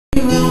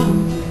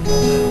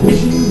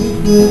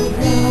good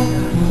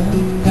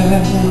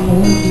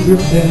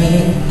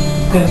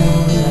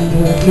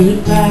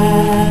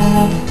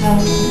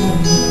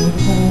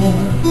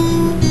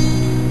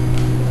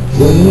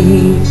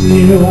was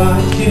here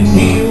watching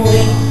me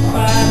with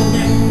by the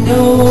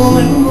window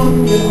and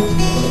wonder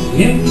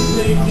if the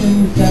place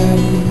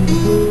inside,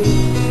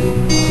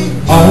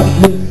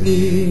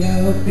 artlessly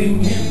helping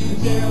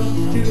himself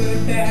to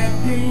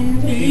adapting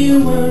the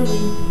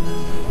worry.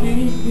 He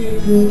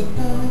figured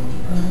out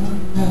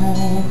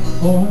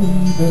or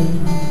even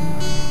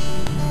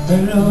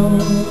hello,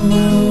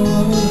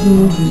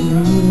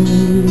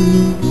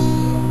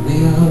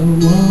 they are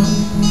one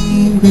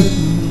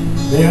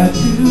Christmas, they are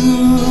two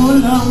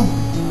alone,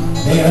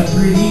 they are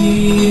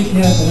three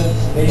together,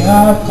 they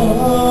are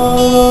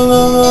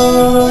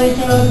for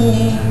each other.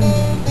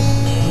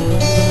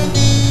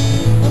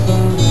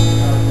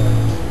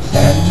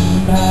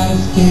 Stand by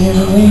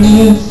still and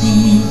you'll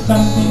see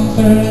something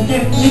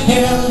perfectly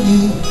tell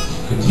you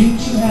could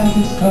teach you how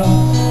to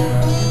call.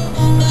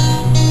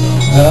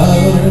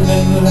 Other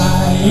than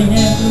lying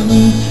at the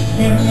roof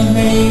in the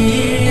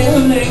mail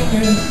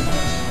liquor,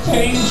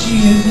 and she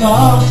is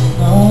lost,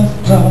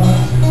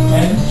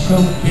 and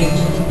choking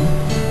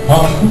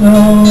on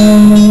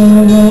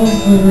over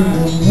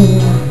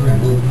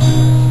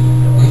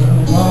they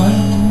are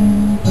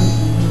one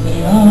person, they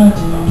are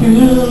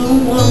two,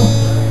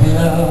 they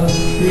are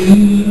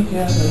three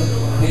together,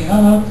 they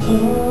are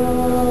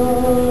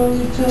for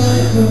each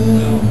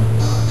other.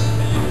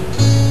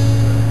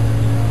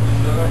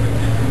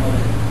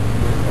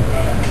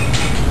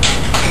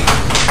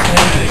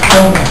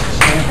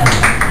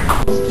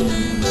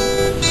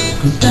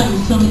 Cause that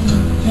is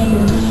something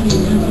everybody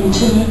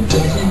everywhere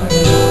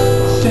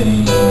say.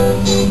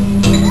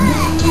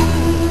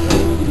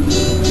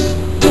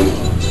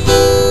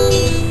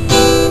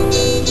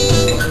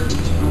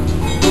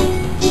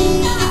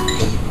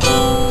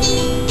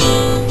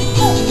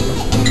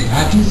 I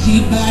can see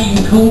by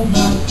your coat,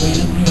 my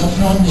friend, you're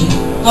from the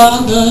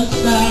other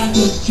side.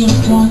 There's just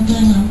one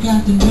thing I've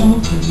got to know.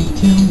 Can you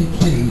tell me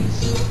please?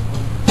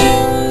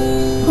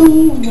 Who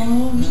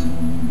won?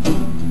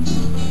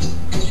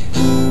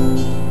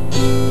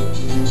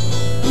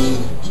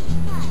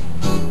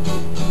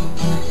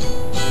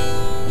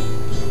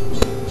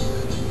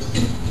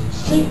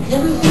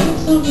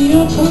 Everything's on the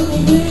up on the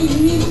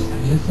days.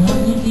 If I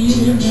could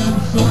hear now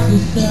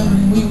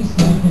 67 weeks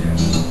later,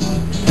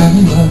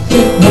 having about 6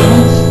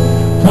 months,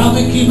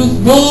 probably keep us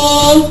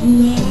both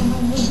alive.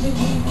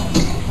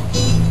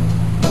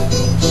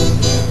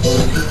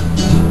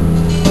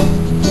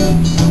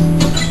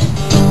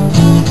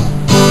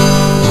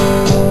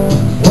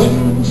 When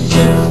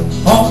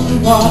ship on the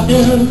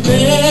water,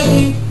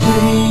 very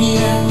free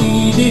and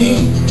easy,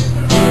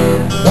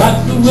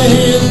 that's the way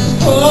it's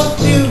supposed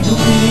to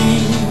be.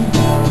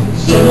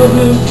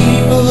 Silver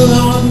people on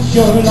the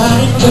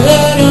shoreline,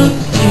 let us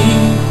see.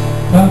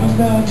 Talking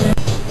about them,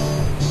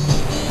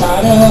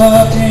 caught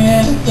up in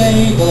a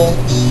fable.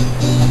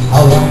 I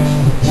watched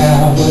the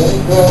cowboy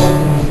grow.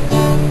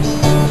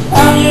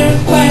 I'm your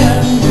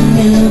plan to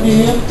new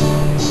deal,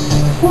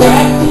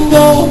 crack and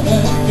gold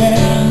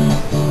again.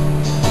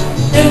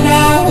 And I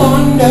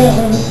wonder,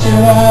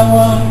 still I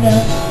wonder,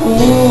 who is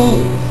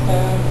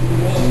that?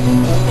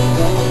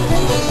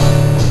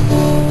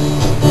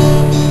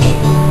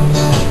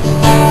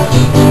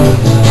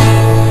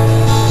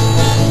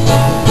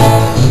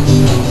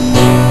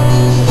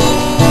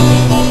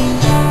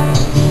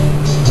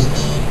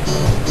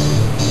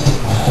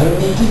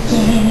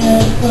 Everything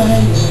is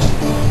playing,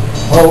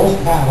 oh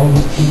how we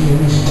cheer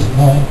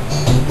tonight.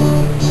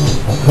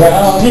 A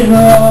crowd is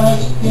all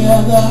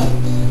together,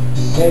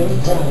 they were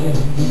trying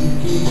to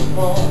keep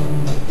on.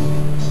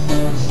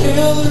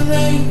 Still the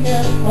rain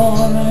kept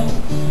falling,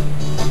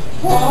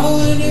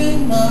 falling in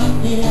my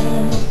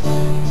ear.